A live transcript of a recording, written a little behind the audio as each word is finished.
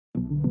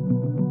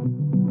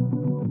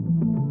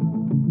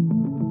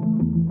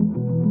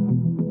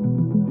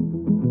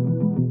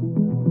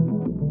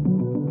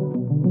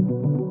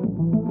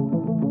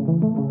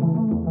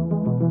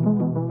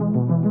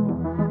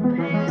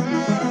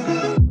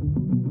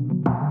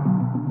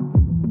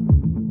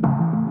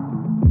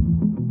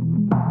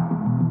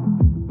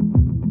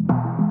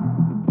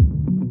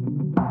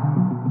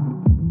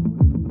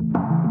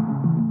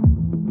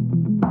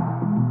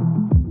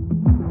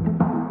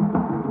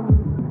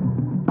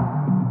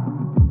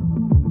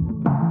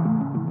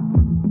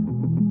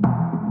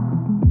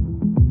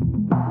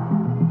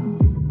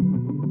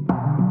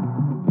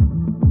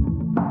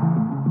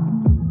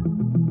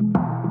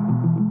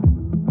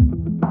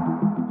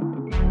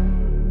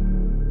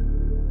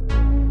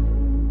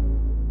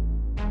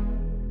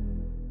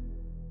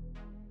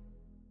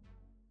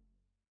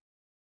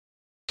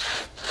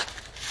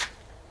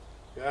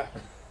Yeah,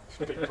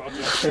 it's a big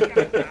project.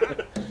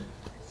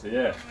 So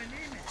yeah.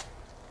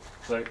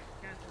 So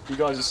you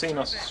guys have seen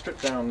us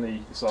strip down the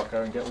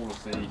Esarco and get all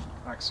of the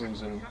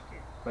axles and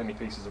many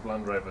pieces of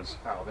Land Rovers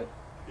out of it.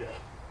 Yeah.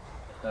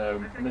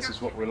 And this is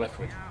what we're left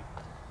with.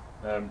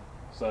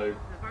 So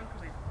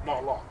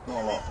not a lot.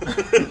 Not a lot.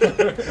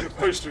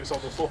 Most of it's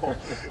on the floor.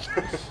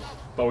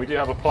 But we do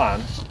have a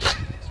plan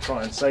to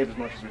try and save as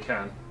much as we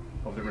can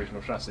of the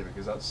original chassis,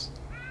 because that's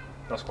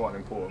quite an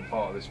important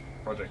part of this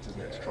project,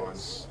 isn't it? Yeah,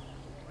 to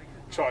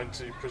trying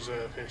to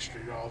preserve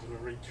history rather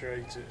than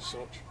recreate it as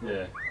such.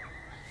 Yeah.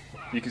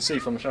 You can see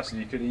from the chassis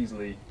you could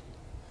easily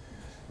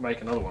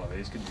make another one of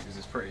these, couldn't you? Because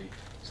it's pretty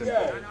simple.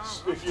 Yeah,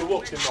 if you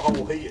look in the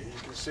hole here, you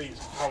can see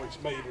how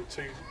it's made with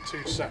two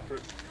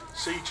separate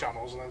C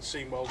channels and then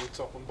seam welded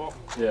top and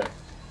bottom. Yeah.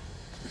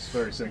 It's a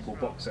very simple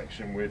box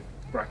section with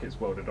brackets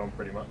welded on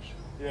pretty much.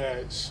 Yeah,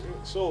 it's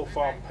all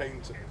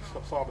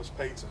farmer's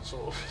painted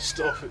sort of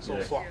stuff. It's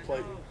all flat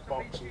plate,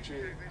 box and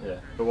tube.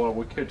 Yeah, but while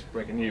we could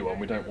make a new one,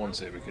 we don't want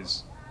to,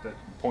 because the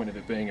point of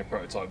it being a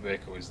prototype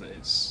vehicle is that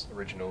it's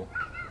original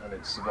and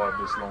it's survived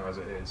as long as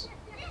it is.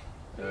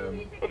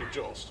 Only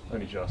just,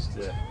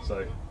 yeah.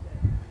 So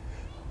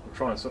we'll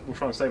try and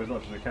save as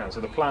much as we can.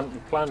 So the plan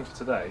for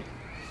today,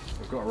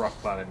 we've got a rough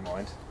plan in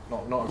mind.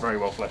 Not a very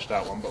well fleshed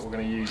out one, but we're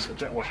going to use a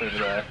jet wash over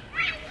there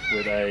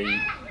with a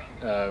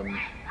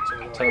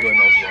turbo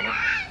nozzle on it.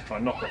 Try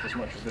and knock off as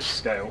much of this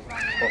scale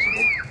as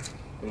possible.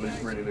 The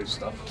really loose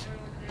stuff.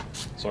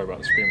 Sorry about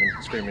the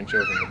screaming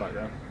children in the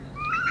background.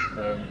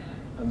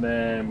 And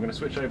then we're going to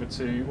switch over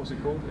to, what's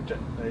it called?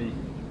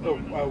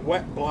 A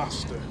wet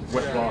blaster.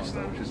 Wet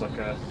blaster, which is like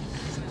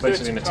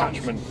basically an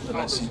attachment that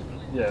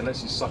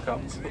lets you suck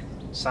up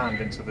sand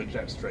into the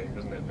jet stream,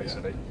 doesn't it?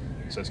 Basically,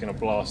 so it's going to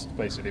blast,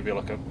 basically be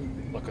like a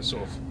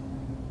sort of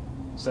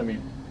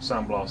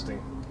semi-sandblasting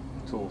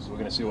tool. So we're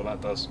going to see what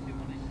that does.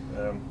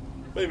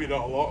 Maybe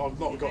not a lot. I've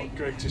not got the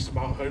greatest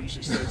amount of hopes.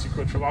 It's 30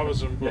 quid from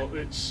Amazon, but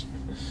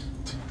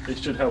it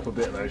should help a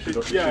bit though.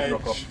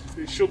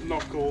 It should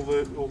knock all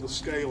the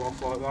scale off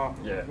like that.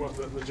 Yeah.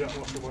 That the jet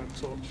washer won't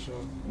touch. So.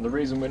 And the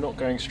reason we're not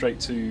going straight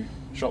to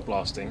shot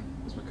blasting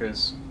is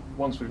because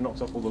once we've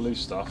knocked off all the loose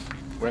stuff,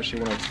 we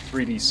actually want to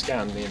 3D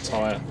scan the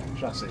entire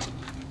chassis.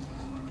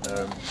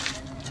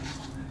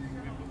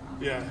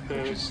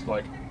 Which is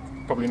like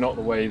probably not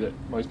the way that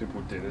most people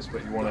would do this,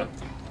 but we want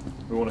to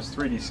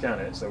 3D scan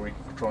it so we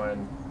can try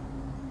and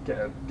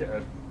get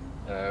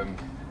a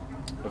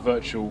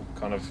virtual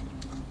kind of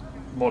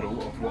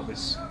model of what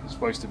this is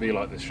supposed to be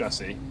like, this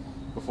chassis,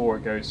 before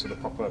it goes to the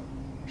proper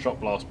shot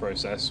blast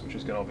process, which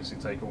is going to obviously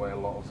take away a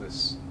lot of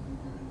this,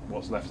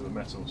 what's left of the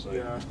metal. So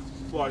yeah,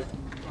 like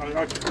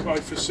I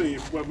foresee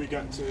when we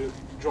get to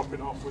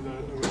dropping off with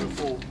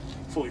a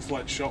fully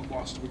fledged shot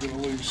blaster, we're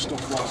going to lose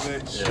stuff like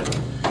this.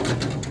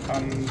 Yeah.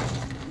 And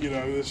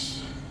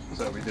this.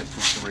 So it'll be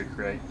difficult to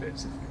recreate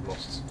bits if you've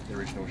lost the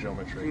original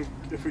geometry.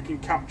 If we can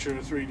capture a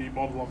 3D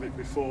model of it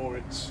before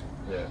it's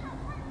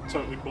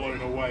totally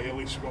blown away, at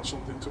least we've got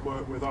something to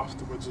work with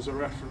afterwards as a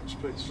reference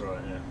piece. That's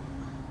right, yeah.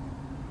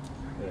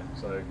 Yeah,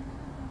 so,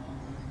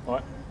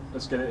 alright,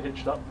 let's get it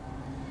hitched up,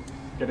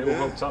 get it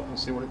all hooked up and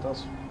see what it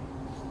does.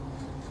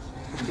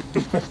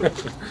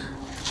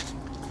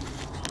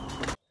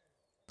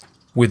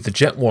 With the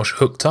jet wash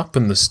hooked up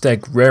and the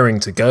steg raring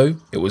to go,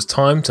 it was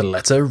time to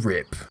let her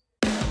rip.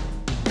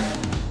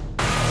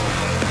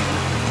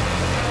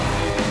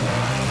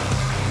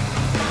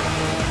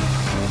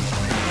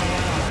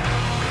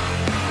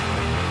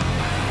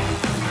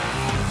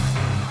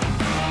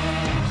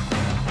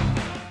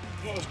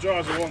 Dry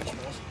as it once was.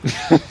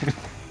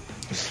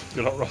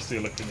 You're not rusty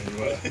looking than you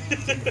were.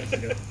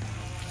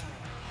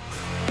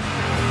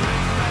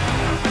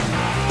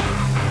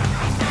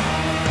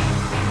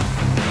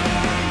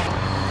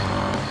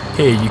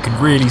 Here you can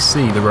really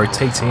see the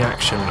rotating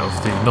action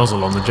of the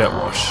nozzle on the jet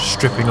wash,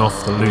 stripping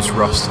off the loose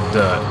rust and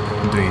dirt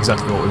and doing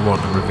exactly what we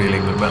want and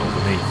revealing the metal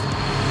beneath.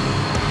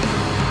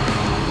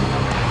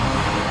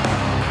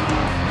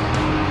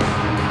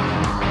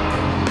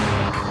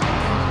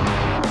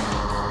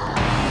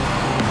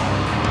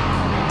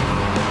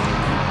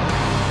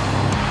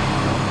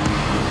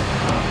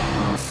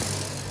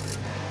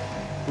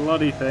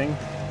 Bloody thing.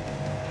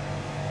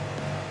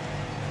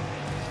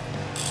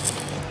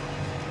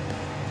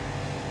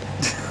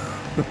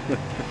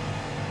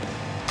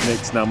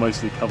 Nick's now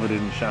mostly covered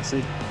in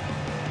chassis.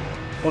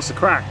 What's the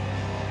crack?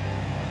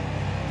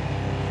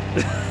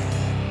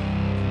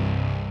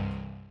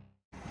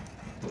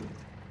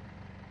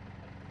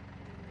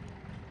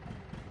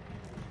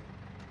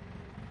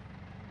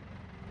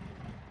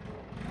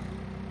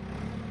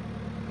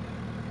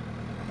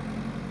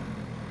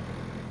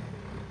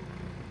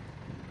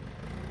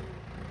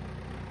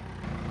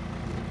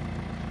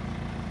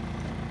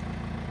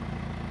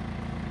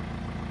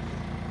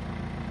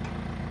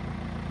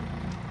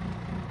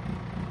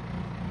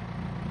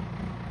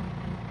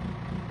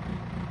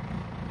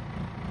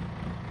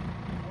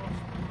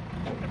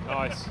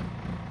 Nice.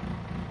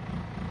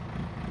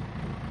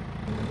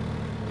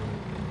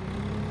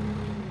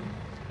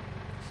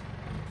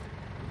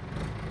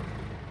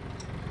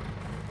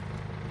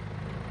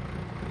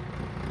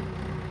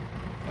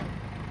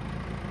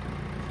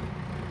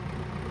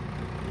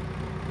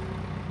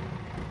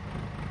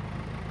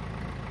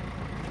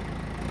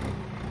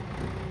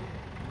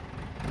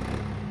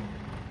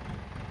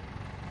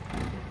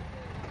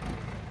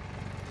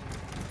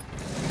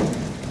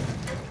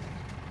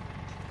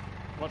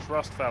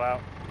 rust fell out.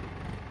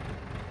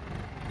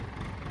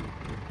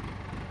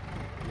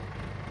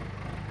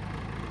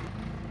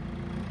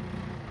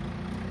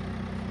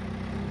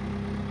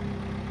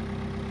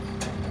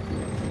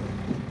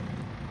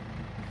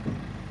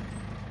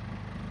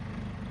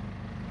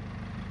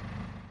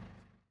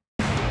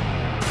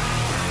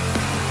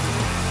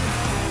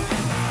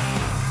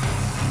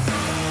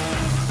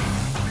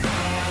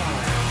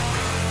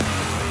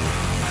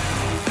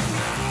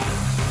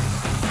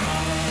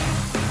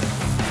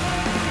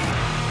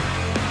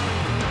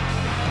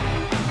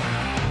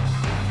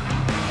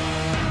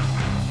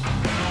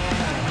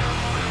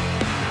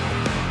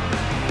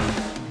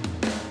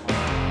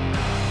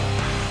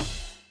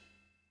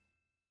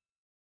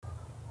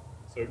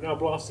 So we've now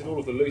blasted all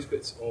of the loose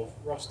bits of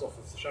rust off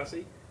of the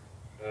chassis.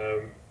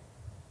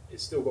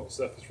 It's still got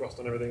surface rust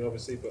on everything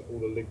obviously, but all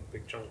the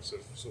big chunks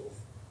of sort of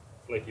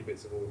flaky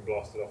bits have all been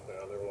blasted off now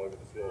and they're all over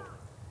the floor.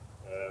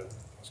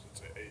 That's going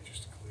to take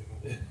ages to clean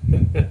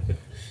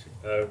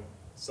up.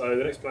 So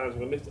the next plan is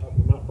we're going to lift it up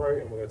with the Mat Pro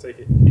and we're going to take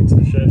it into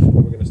the shed and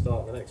we're going to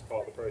start the next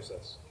part of the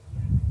process.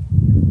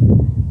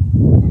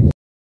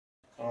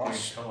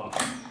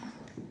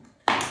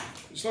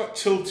 It's like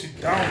tilted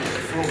down at the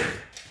front.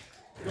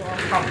 You got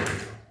that camera?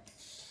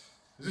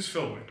 Is this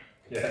filming?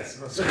 Yes.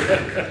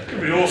 It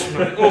could be awesome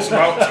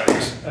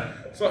outtakes.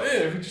 It's like,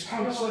 here, if we just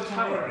have a slight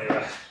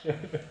camera.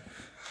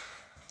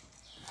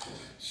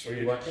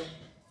 Sweet. Working?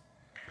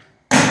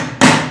 Oh,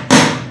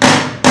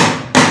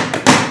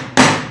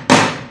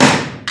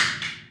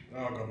 I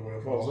got the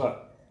wheel. What was that?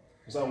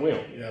 Was that a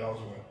wheel? Yeah, that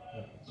was a wheel.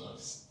 Yeah.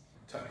 That's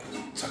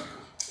technical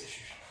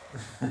issues.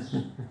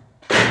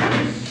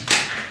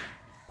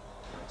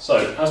 So,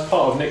 as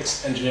part of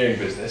Nick's engineering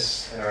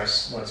business,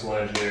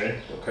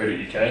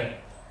 rs91engineering.co.uk,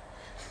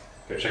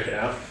 go check it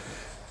out.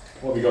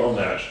 What have we got on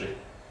there actually?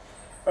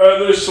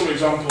 There's some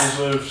examples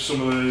of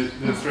some of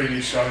the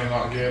 3D scanning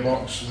that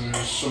gearbox.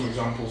 There's some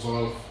examples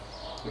of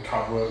the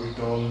CAD work we've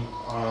done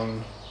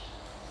and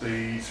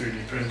the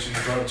 3D printing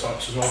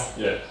prototypes as well.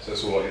 Yeah, so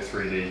it's all like your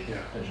 3D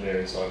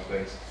engineering side of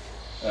things.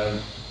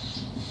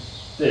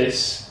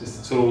 This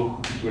is the tool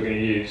we're going to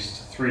use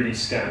to 3D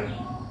scan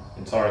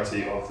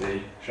entirety of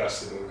the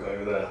chassis that we've got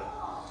over there.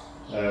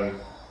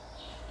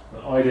 The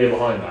idea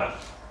behind that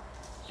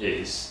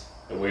is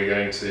that we're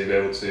going to be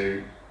able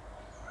to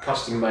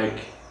custom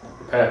make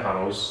repair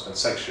panels and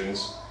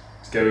sections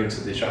to go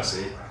into the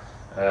chassis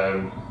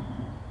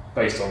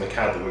based on the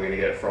CAD that we're going to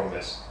get from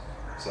this.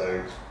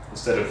 So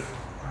instead of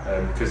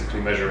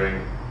physically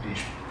measuring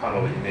each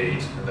panel that you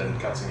need and then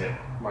cutting it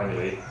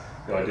manually,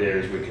 the idea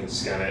is we can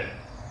scan it,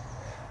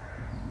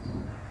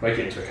 make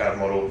it into a CAD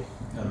model,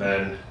 and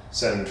then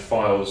send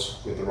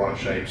files with the right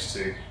shapes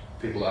to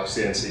people that have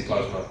CNC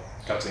plasma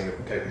cutting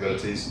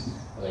capabilities,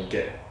 and then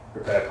get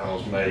repair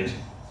panels made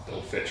that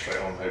will fit straight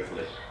on,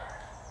 hopefully.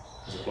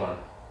 As a plan.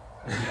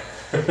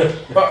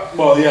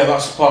 Well, yeah,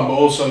 that's the plan, but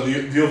also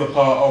the other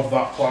part of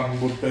that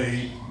plan would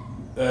be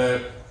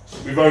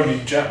we've only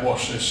jet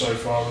washed this so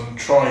far and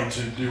tried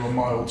to do a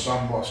mild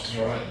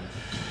sandblasting on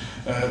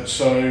it.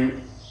 So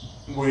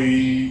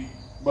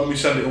when we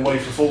send it away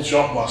for full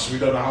shot blast, we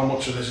don't know how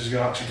much of this is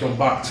going to actually come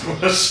back to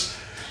us.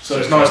 So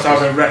it's nice to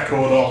have a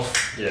record of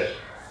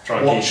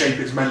what shape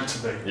it's meant to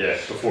be. Yeah,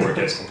 before it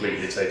gets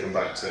completely taken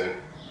back to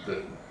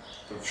the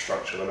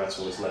structure, the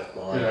metal is left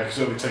behind. Yeah, because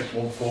it only takes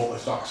one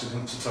forklift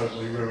accident to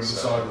totally ruin the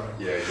side road.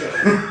 Yeah,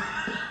 exactly.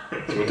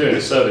 So we're doing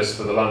a service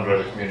for the Land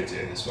Rover community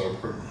in this, we're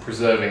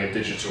preserving a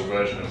digital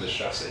version of this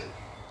chassis,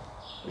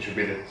 which would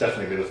be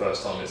definitely be the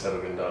first time it's ever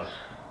been done.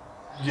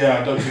 Yeah,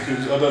 I don't think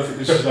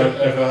this has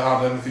ever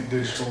had anything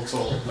digital at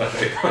all. No. I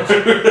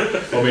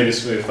mean,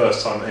 this will be the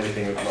first time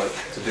anything like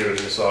to do with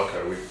an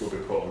Esarco will be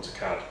put onto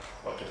CAD,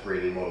 like a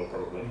 3D model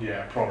probably.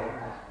 Yeah, probably.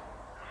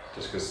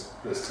 Just because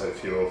there's so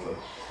few of them.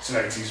 It's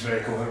an 80s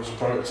vehicle and it was a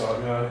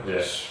prototype, yeah.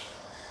 Yeah.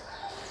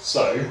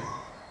 So,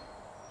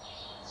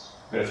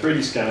 we're going to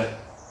 3D scan it,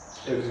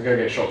 it's going to go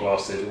get shot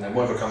blasted, and then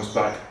whatever comes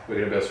back, we're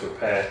going to be able to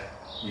repair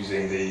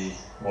using the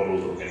model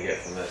that we're going to get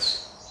from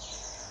this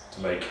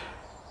to make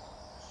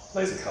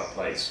laser cut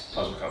plates,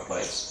 plasma cut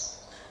plates.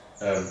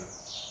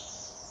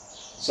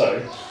 So,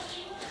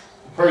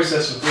 the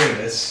process of doing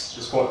this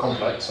is quite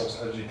complex,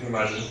 as you can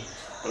imagine.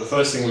 But the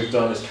first thing we've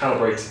done is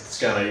calibrated the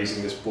scanner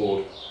using this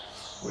board,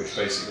 which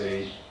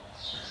basically,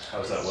 how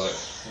does that work?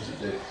 What does it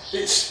do?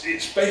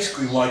 It's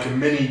basically like a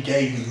mini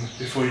game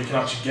before you can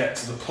actually get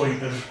to the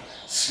point of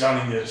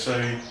scanning it.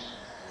 So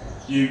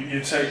you've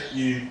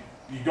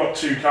got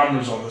two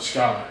cameras on the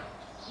scanner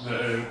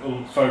that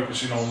are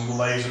focusing on the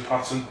laser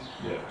pattern.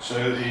 Yeah. So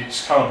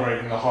it's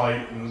calibrating the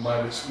height and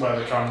where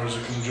the cameras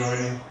are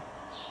conjoining.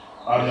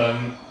 And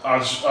then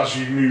as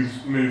you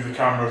move the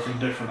camera from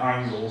different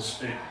angles,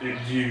 it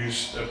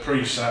views a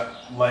preset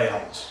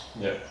layout.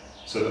 Yeah.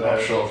 So the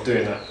upshot of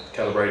doing that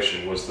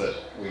calibration was that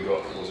we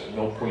got, was it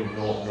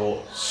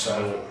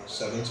 0.0077,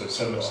 so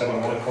 7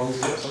 microns,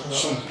 is it?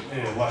 Something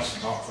like that? Less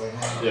than that thing,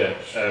 right? Yeah,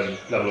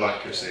 level of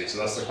accuracy. So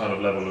that's the kind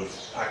of level of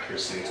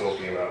accuracy you're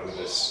talking about with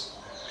this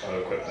kind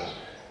of equipment.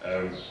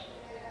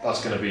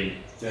 That's going to be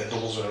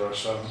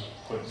 0.007.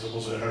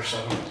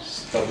 .007.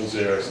 It's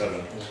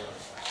 007.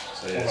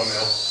 So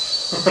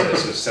yes,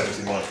 so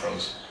 70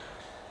 microns,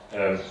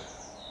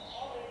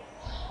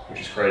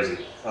 which is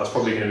crazy. That's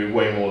probably going to be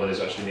way more than is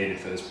actually needed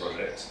for this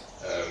project,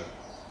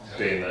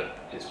 being that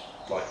it's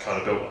like kind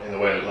of built in the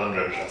way that Land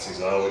Rover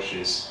chassis are, which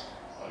is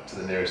like to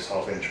the nearest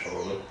half inch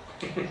probably.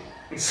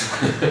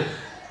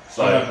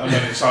 So, and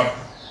then it's had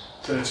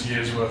 30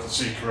 years worth of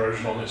sea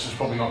corrosion on it, so it's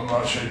probably not in the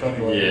right shape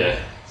anyway.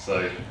 Yeah,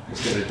 so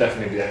it's going to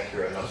definitely be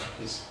accurate enough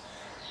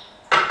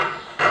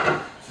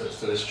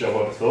for this job,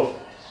 I'd have thought.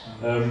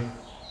 And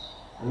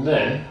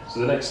then, so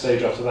the next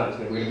stage after that is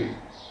we're going to be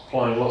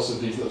applying lots of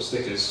these little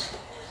stickers.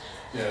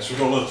 Yeah, so we've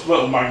got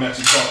little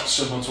magnetic dots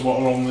similar to what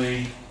are on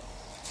the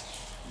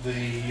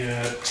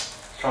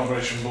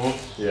calibration board.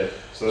 Yeah.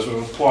 So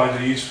we'll apply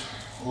these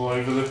all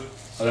over the.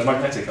 Are they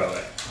magnetic, are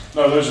they?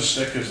 No, those are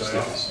stickers.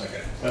 Stickers,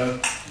 okay.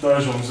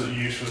 Those ones that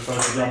you use for the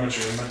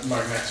photogrammetry are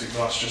magnetic, but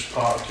that's just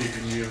part of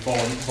keeping your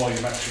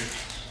volumetric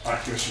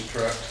accuracy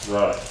correct.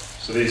 Right.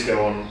 So these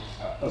go on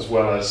as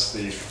well as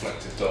these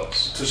reflective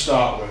dots? To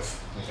start with,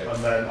 okay.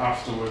 And then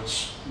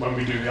afterwards, when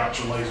we do the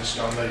actual laser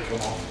scan, they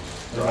come off,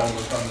 right.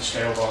 And the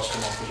scale bars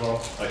come off as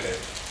well. Okay.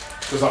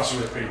 Because that's a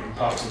repeating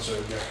pattern, so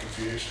you get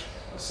confused.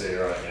 I see,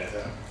 right,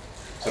 yeah.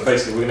 So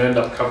basically we're going to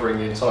end up covering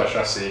the entire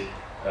chassis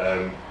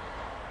in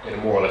a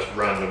more or less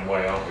random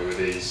way, aren't we, with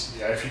these?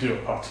 Yeah, if you do a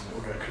pattern, it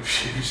will get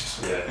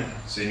confused. Yeah.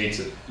 So you need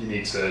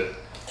to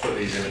put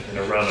these in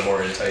a random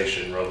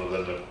orientation rather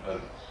than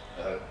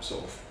a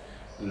sort of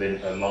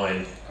a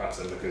line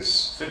pattern,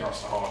 because I think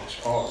that's the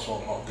hardest part. That's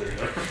what I'm not doing.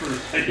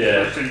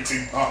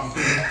 Repeating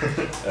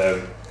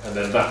pattern. And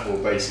then that will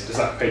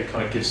basically,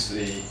 kind of gives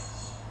the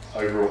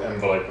overall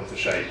envelope of the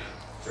shape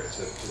for it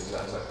to. Is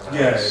that kind of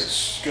yeah,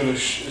 it's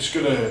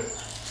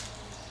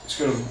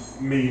gonna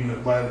mean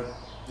that where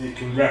it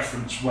can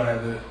reference where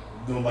the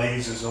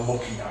lasers are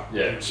looking at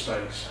in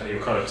space. And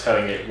you're kind of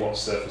telling it what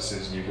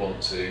surfaces you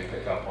want to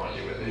pick up, aren't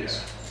you, with these?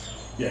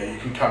 Yeah, you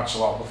can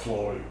cancel out the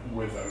floor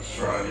with those.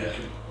 Right, yeah.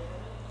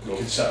 You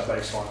can set a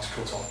baseline to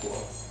cut off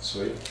below.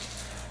 Sweet.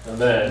 And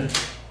then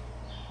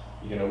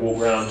you're going to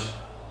walk around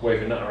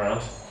waving that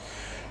around.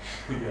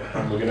 Yeah.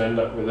 And we're going to end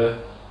up with a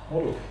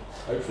model,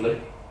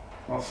 hopefully.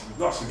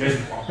 That's the game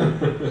plan.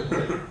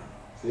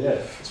 So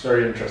yeah, it's a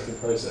very interesting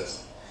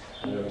process.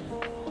 And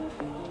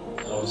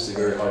obviously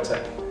very high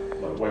tech,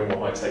 like way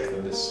more high tech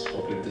than this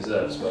probably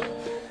deserves, but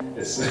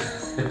it's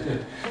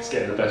it's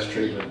getting the best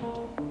treatment.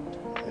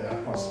 Yeah,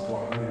 that's the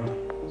plan anyway.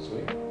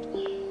 Sweet.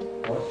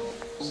 Right,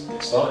 let's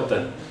get started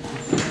then.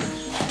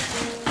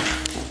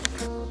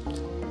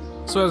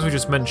 So as we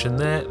just mentioned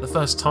there, the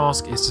first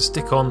task is to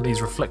stick on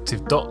these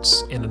reflective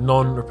dots in a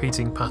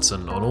non-repeating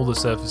pattern on all the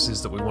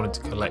surfaces that we wanted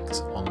to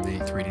collect on the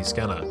 3D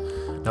scanner.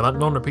 Now that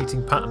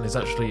non-repeating pattern is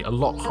actually a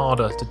lot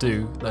harder to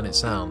do than it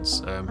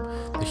sounds.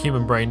 The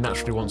human brain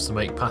naturally wants to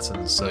make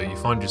patterns, so you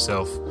find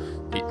yourself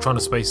trying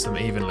to space them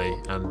evenly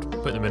and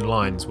put them in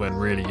lines when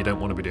really you don't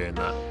want to be doing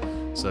that.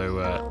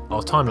 So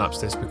I'll time-lapse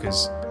this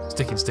because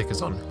sticking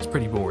stickers on is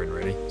pretty boring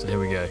really, so here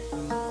we go.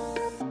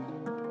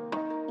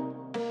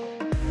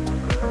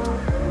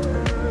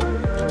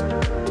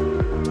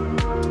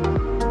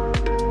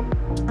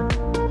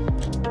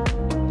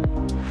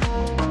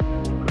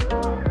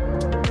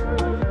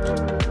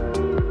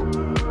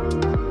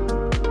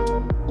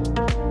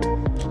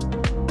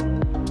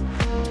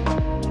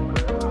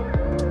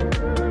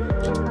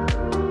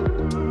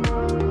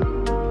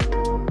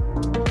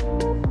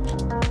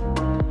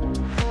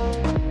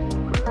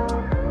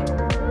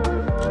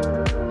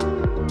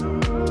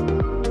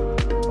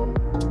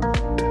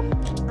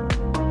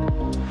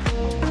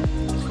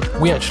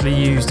 We actually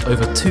used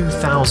over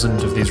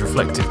 2,000 of these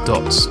reflective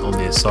dots on the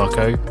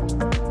Esarco.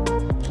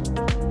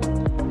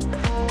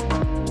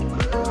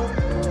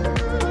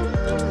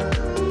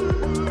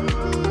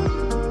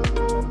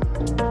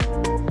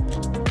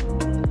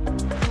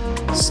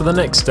 So the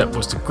next step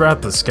was to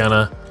grab the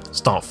scanner,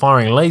 start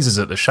firing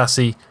lasers at the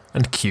chassis,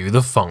 and cue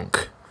the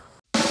funk.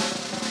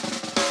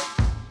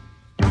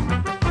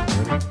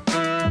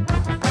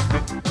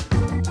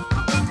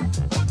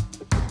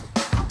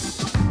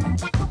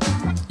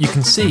 You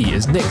can see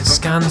as Nick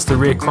scans the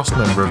rear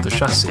crossmember of the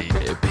chassis,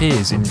 it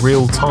appears in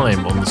real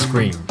time on the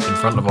screen in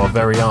front of our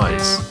very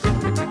eyes.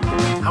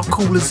 How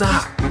cool is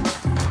that?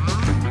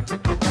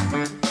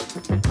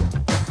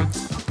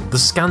 The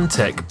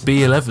Scantech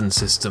B11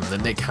 system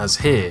that Nick has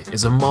here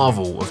is a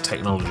marvel of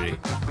technology.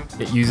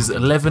 It uses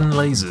 11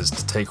 lasers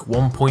to take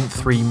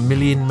 1.3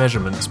 million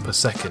measurements per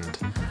second,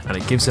 and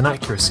it gives an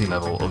accuracy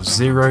level of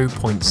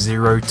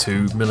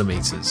 0.02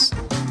 millimeters.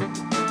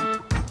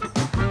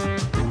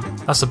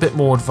 That's a bit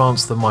more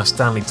advanced than my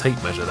Stanley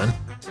tape measure then.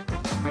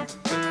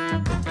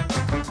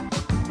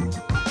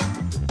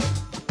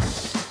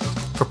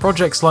 For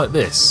projects like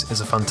this, it's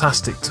a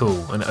fantastic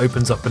tool and it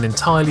opens up an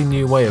entirely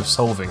new way of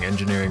solving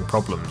engineering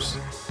problems.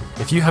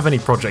 If you have any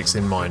projects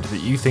in mind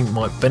that you think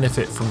might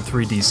benefit from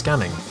 3D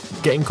scanning,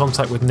 get in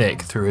contact with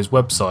Nick through his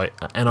website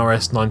at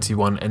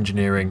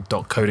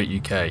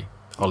nrs91engineering.co.uk.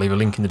 I'll leave a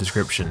link in the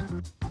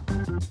description.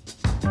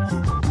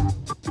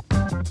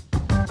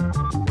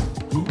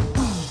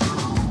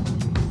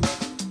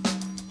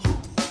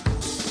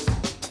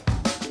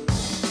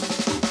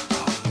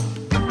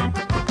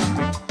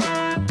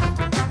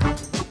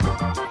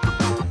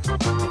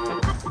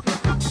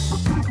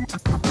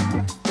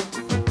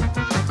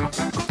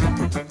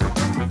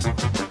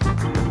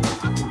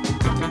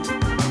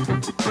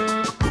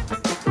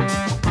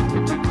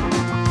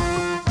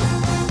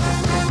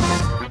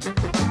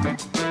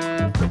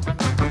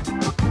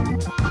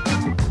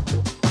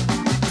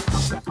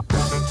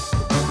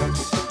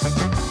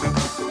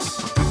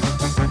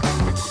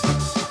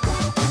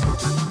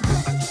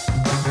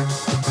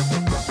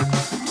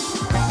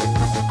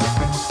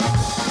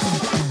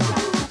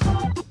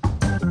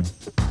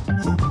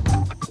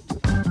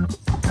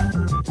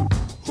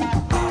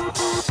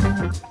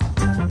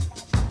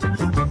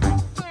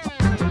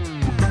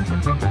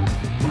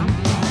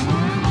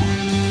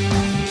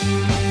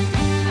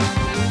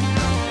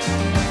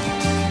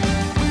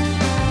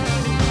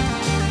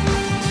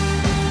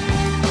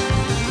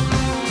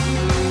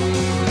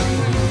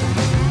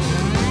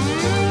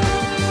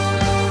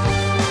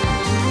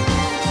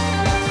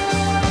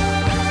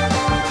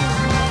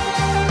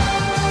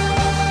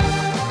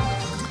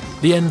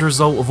 The end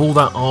result of all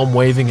that arm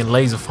waving and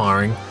laser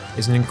firing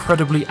is an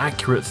incredibly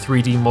accurate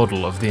 3D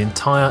model of the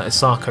entire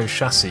Esarco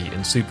chassis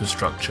and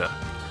superstructure.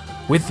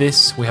 With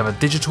this, we have a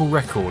digital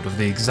record of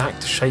the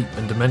exact shape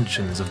and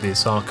dimensions of the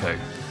Esarco,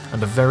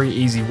 and a very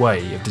easy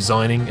way of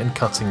designing and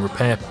cutting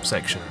repair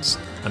sections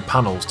and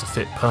panels to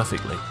fit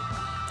perfectly.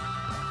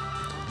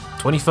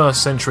 21st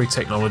century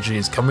technology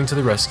is coming to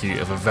the rescue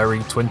of a very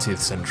 20th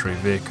century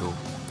vehicle.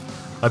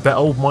 I bet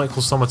old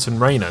Michael Somerton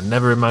Rayner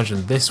never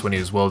imagined this when he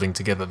was welding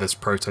together this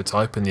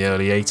prototype in the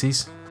early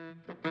 80s.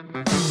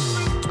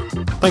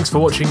 Thanks for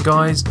watching,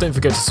 guys. Don't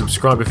forget to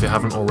subscribe if you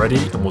haven't already,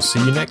 and we'll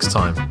see you next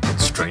time on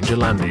Stranger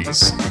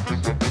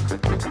Landies.